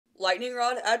Lightning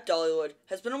Rod at Dollywood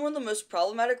has been one of the most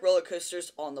problematic roller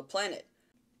coasters on the planet.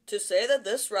 To say that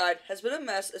this ride has been a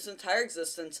mess its entire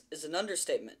existence is an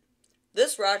understatement.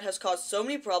 This ride has caused so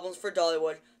many problems for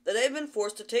Dollywood that they have been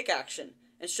forced to take action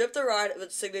and strip the ride of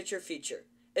its signature feature,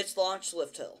 its launch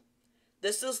lift hill.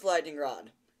 This is Lightning Rod,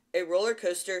 a roller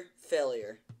coaster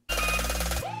failure.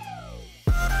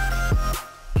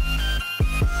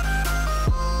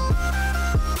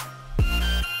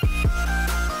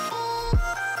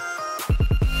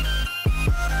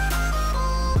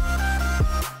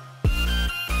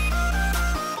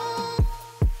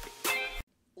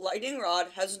 Lightning Rod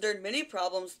has endured many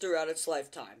problems throughout its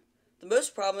lifetime, the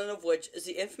most prominent of which is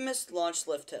the infamous launch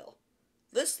lift hill.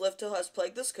 This lift hill has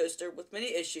plagued this coaster with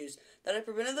many issues that have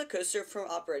prevented the coaster from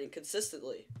operating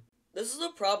consistently. This is a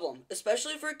problem,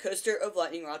 especially for a coaster of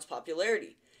Lightning Rod's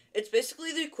popularity. It's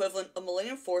basically the equivalent of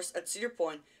Millennium Force at Cedar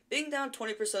Point being down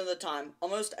 20% of the time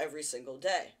almost every single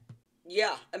day.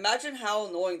 Yeah, imagine how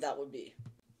annoying that would be.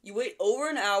 You wait over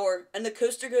an hour and the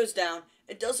coaster goes down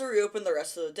and doesn't reopen the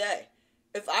rest of the day.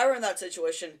 If I were in that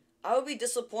situation, I would be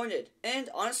disappointed, and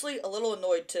honestly a little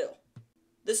annoyed too.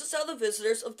 This is how the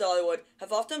visitors of Dollywood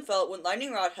have often felt when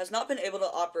Lightning Rod has not been able to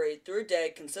operate through a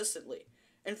day consistently.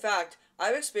 In fact,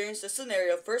 I've experienced this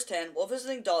scenario firsthand while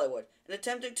visiting Dollywood and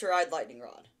attempting to ride Lightning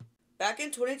Rod. Back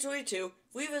in 2022,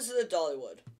 we visited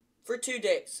Dollywood for 2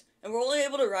 days, and were only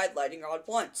able to ride Lightning Rod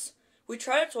once. We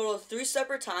tried a total of 3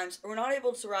 separate times, and were not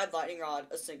able to ride Lightning Rod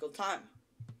a single time.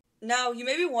 Now, you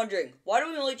may be wondering, why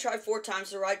do we only try 4 times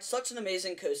to ride such an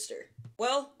amazing coaster?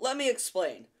 Well, let me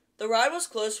explain. The ride was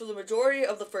closed for the majority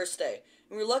of the first day,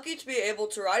 and we were lucky to be able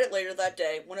to ride it later that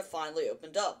day when it finally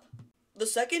opened up. The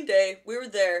second day, we were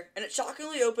there, and it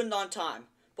shockingly opened on time,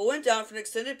 but went down for an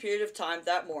extended period of time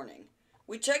that morning.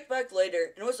 We checked back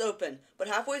later, and it was open, but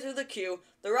halfway through the queue,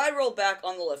 the ride rolled back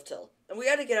on the lift hill, and we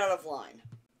had to get out of line.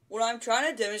 What I'm trying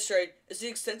to demonstrate is the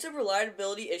extensive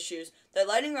reliability issues that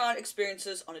Lightning Rod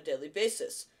experiences on a daily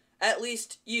basis. At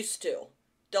least, used to.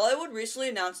 Dollywood recently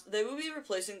announced that they will be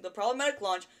replacing the problematic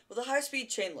launch with a high-speed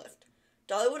chain lift.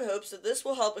 Dollywood hopes that this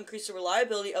will help increase the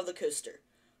reliability of the coaster,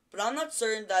 but I'm not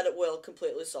certain that it will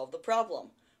completely solve the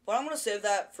problem, but I'm going to save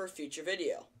that for a future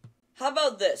video. How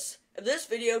about this? If this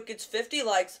video gets 50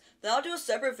 likes, then I'll do a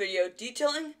separate video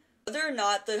detailing whether or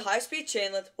not the high-speed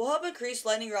chain lift will help increase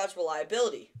Lightning Rod's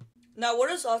reliability. Now, what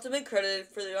has often been credited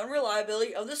for the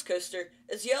unreliability of this coaster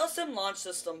is the LSM launch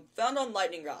system found on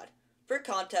Lightning Rod. For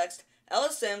context,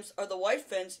 LSMs are the white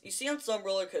fins you see on some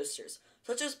roller coasters,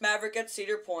 such as Maverick at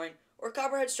Cedar Point or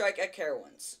Copperhead Strike at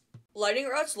Carowinds. Lightning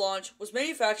Rod's launch was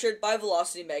manufactured by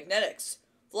Velocity Magnetics.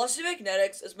 Velocity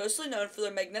Magnetics is mostly known for their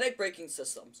magnetic braking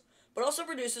systems, but also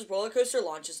produces roller coaster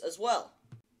launches as well.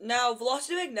 Now,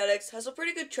 Velocity Magnetics has a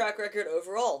pretty good track record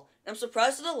overall, and I'm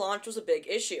surprised that the launch was a big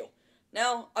issue.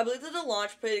 Now, I believe that the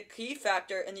launch played a key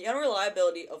factor in the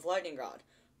unreliability of Lightning Rod,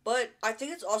 but I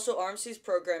think it's also RMC's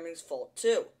programming's fault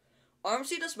too.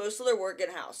 RMC does most of their work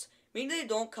in-house, meaning they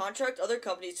don't contract other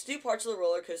companies to do parts of the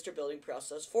roller coaster building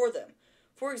process for them.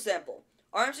 For example,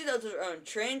 RMC does their own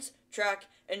trains, track,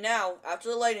 and now, after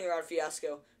the Lightning Rod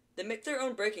fiasco, they make their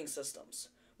own braking systems,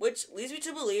 which leads me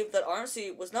to believe that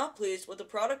RMC was not pleased with the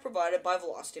product provided by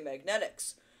Velocity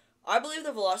Magnetics. I believe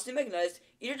that Velocity Magnetics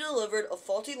either delivered a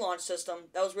faulty launch system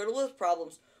that was riddled with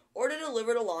problems, or they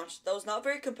delivered a launch that was not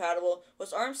very compatible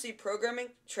with RMC programming,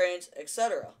 trains,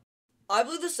 etc. I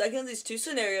believe the second of these two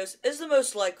scenarios is the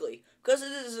most likely, because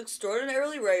it is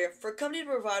extraordinarily rare for a company to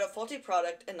provide a faulty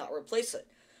product and not replace it,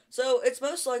 so it's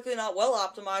most likely not well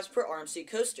optimized for RMC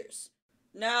coasters.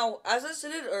 Now, as I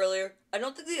stated earlier, I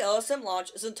don't think the LSM launch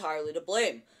is entirely to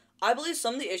blame. I believe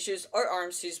some of the issues are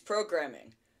RMC's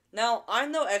programming. Now,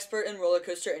 I'm no expert in roller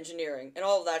coaster engineering and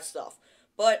all of that stuff,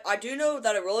 but I do know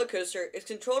that a roller coaster is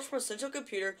controlled from a central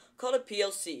computer called a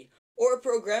PLC, or a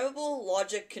Programmable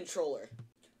Logic Controller.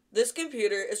 This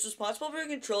computer is responsible for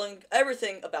controlling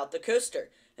everything about the coaster,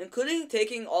 including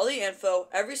taking all the info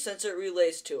every sensor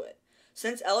relays to it.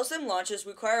 Since LSM launches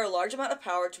require a large amount of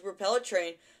power to propel a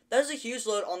train, that is a huge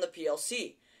load on the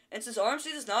PLC, and since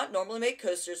RMC does not normally make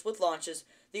coasters with launches,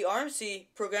 the RMC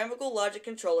Programmable Logic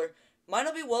Controller might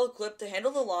not be well equipped to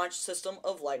handle the launch system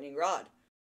of Lightning Rod.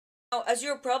 Now, as you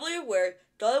are probably aware,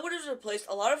 Dollywood has replaced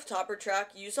a lot of topper track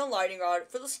used on Lightning Rod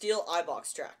for the steel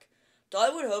iBox track.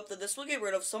 Dollywood hoped that this will get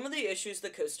rid of some of the issues the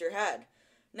coaster had.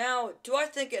 Now, do I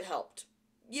think it helped?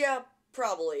 Yeah,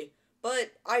 probably,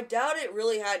 but I doubt it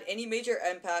really had any major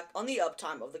impact on the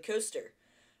uptime of the coaster.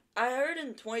 I heard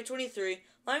in 2023,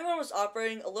 Lightning Rod was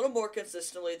operating a little more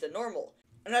consistently than normal,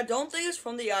 and I don't think it's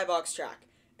from the iBox track.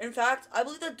 In fact, I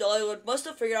believe that Dollywood must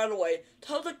have figured out a way to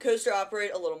help the coaster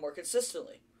operate a little more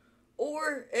consistently.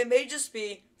 or it may just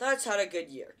be that it's had a good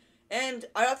year. And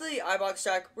I thought the iBox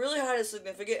track really had a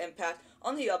significant impact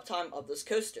on the uptime of this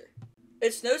coaster.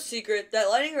 It's no secret that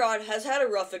Lightning Rod has had a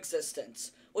rough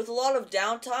existence, with a lot of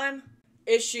downtime,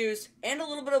 issues, and a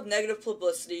little bit of negative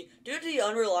publicity due to the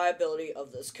unreliability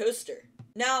of this coaster.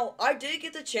 Now, I did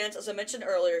get the chance, as I mentioned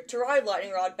earlier, to ride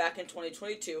Lightning Rod back in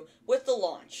 2022 with the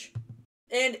launch.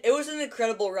 And it was an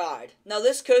incredible ride. Now,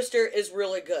 this coaster is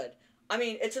really good. I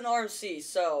mean, it's an RMC,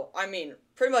 so,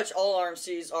 pretty much all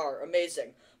RMCs are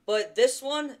amazing. But this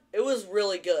one, it was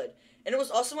really good. And it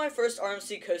was also my first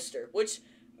RMC coaster, which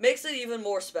makes it even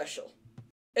more special.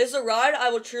 It's a ride I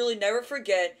will truly never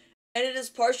forget, and it is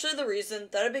partially the reason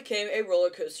that I became a roller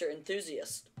coaster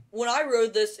enthusiast. When I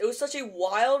rode this, it was such a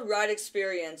wild ride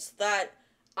experience that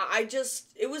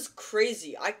it was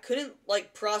crazy. I couldn't,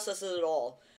 process it at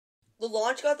all. The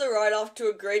launch got the ride off to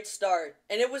a great start,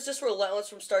 and it was just relentless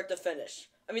from start to finish.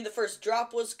 I mean, the first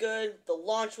drop was good, the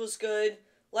launch was good.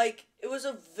 It was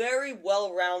a very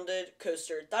well-rounded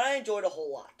coaster that I enjoyed a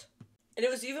whole lot. And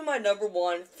it was even my number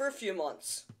one for a few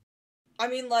months.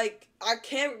 I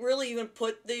can't really even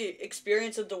put the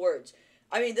experience into words.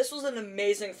 This was an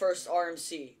amazing first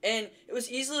RMC, and it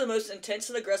was easily the most intense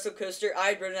and aggressive coaster I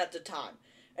had ridden at the time.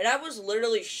 And I was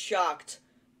literally shocked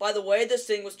by the way this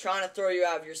thing was trying to throw you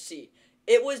out of your seat.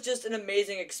 It was just an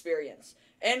amazing experience.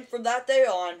 And from that day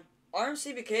on,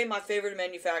 RMC became my favorite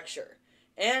manufacturer.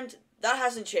 And that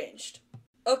hasn't changed.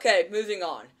 Okay, moving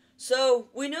on. So,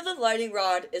 we know that Lightning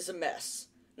Rod is a mess.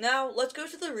 Now, let's go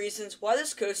to the reasons why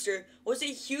this coaster was a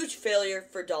huge failure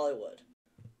for Dollywood.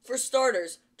 For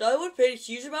starters, Dollywood paid a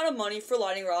huge amount of money for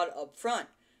Lightning Rod up front.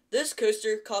 This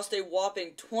coaster cost a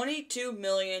whopping $22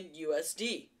 million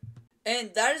USD.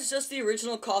 And that is just the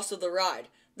original cost of the ride.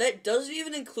 That doesn't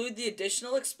even include the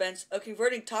additional expense of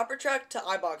converting Topper Track to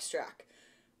iBox Track.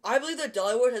 I believe that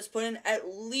Dollywood has put in at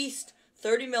least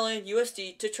 $30 million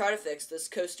USD to try to fix this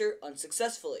coaster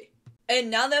unsuccessfully.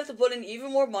 And now they have to put in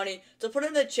even more money to put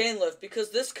in the chain lift because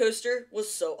this coaster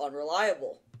was so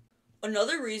unreliable.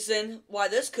 Another reason why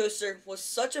this coaster was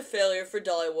such a failure for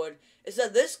Dollywood is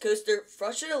that this coaster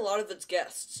frustrated a lot of its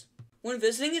guests. When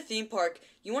visiting a theme park,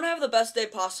 you want to have the best day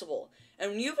possible,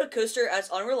 and when you have a coaster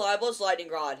as unreliable as Lightning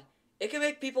Rod, it can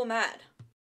make people mad.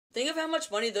 Think of how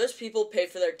much money those people paid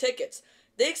for their tickets.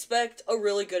 They expect a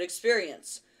really good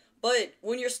experience. But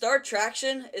when your star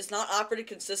attraction is not operating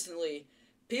consistently,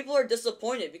 people are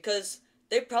disappointed because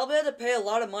they probably had to pay a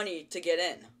lot of money to get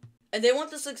in. And they want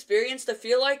this experience to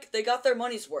feel like they got their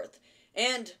money's worth.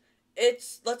 And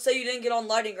let's say you didn't get on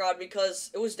Lightning Rod because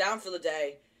it was down for the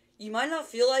day. You might not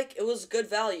feel like it was good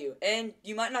value, and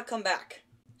you might not come back.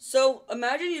 So,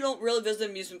 imagine you don't really visit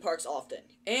amusement parks often,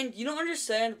 and you don't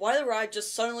understand why the ride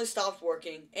just suddenly stopped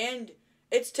working, and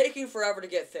it's taking forever to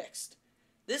get fixed.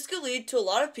 This could lead to a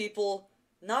lot of people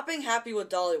not being happy with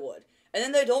Dollywood, and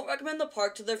then they don't recommend the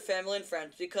park to their family and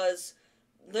friends because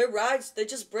their rides, they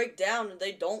just break down and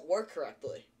they don't work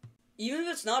correctly. Even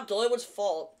if it's not Dollywood's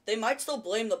fault, they might still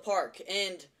blame the park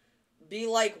and be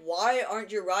like, why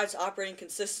aren't your rides operating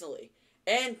consistently?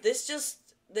 And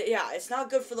it's not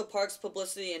good for the park's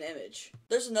publicity and image.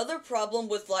 There's another problem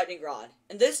with Lightning Rod,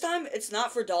 and this time it's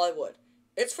not for Dollywood.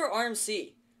 It's for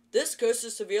RMC. This coaster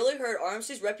severely hurt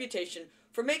RMC's reputation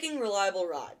for making reliable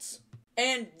rides.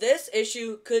 And this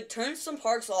issue could turn some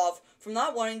parks off from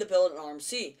not wanting to build an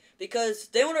RMC, because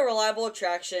they want a reliable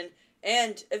attraction,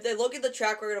 and if they look at the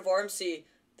track record of RMC,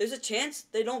 there's a chance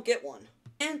they don't get one.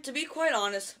 And to be quite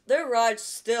honest, their rides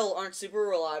still aren't super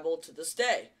reliable to this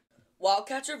day.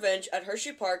 Wildcat's Revenge at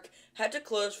Hershey Park had to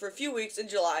close for a few weeks in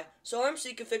July so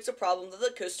RMC could fix a problem that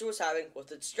the coaster was having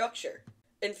with its structure.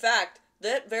 In fact,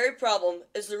 that very problem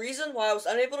is the reason why I was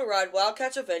unable to ride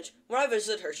Wildcat's Revenge when I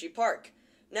visited Hershey Park.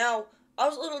 Now, I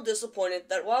was a little disappointed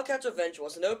that Wildcat's Revenge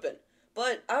wasn't open,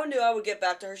 but I knew I would get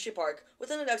back to Hershey Park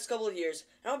within the next couple of years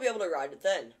and I'll be able to ride it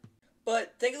then.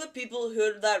 But think of the people who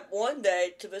had that one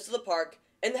day to visit the park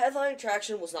and the headline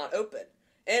attraction was not open.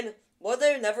 And what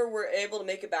they never were able to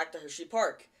make it back to Hershey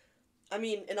Park. An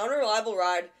unreliable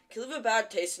ride can leave a bad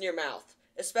taste in your mouth,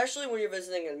 especially when you're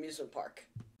visiting an amusement park.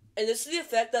 And this is the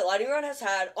effect that Lightning Rod has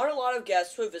had on a lot of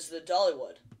guests who have visited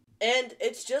Dollywood. And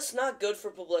it's just not good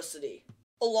for publicity,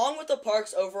 along with the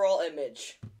park's overall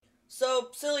image. So,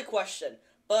 silly question,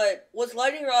 but was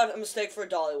Lightning Rod a mistake for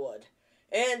Dollywood?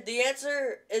 And the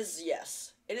answer is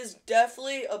yes. It is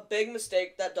definitely a big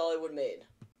mistake that Dollywood made.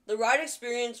 The ride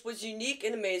experience was unique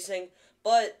and amazing,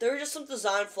 but there were just some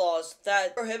design flaws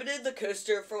that prohibited the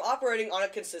coaster from operating on a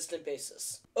consistent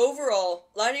basis. Overall,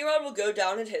 Lightning Rod will go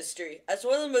down in history as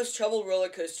one of the most troubled roller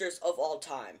coasters of all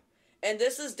time, and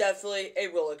this is definitely a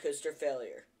roller coaster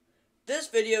failure. This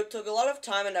video took a lot of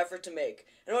time and effort to make,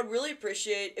 and I would really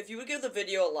appreciate if you would give the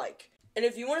video a like. And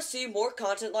if you want to see more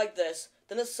content like this,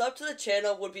 then a sub to the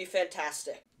channel would be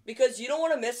fantastic, because you don't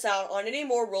want to miss out on any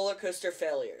more roller coaster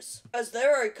failures. As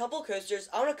there are a couple coasters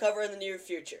I want to cover in the near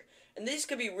future, and these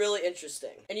could be really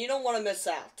interesting, and you don't want to miss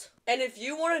out. And if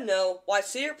you want to know why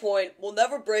Cedar Point will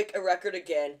never break a record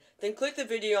again, then click the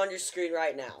video on your screen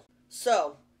right now.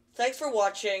 So, thanks for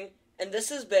watching, and this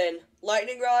has been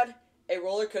Lightning Rod, a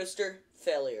roller coaster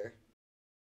failure.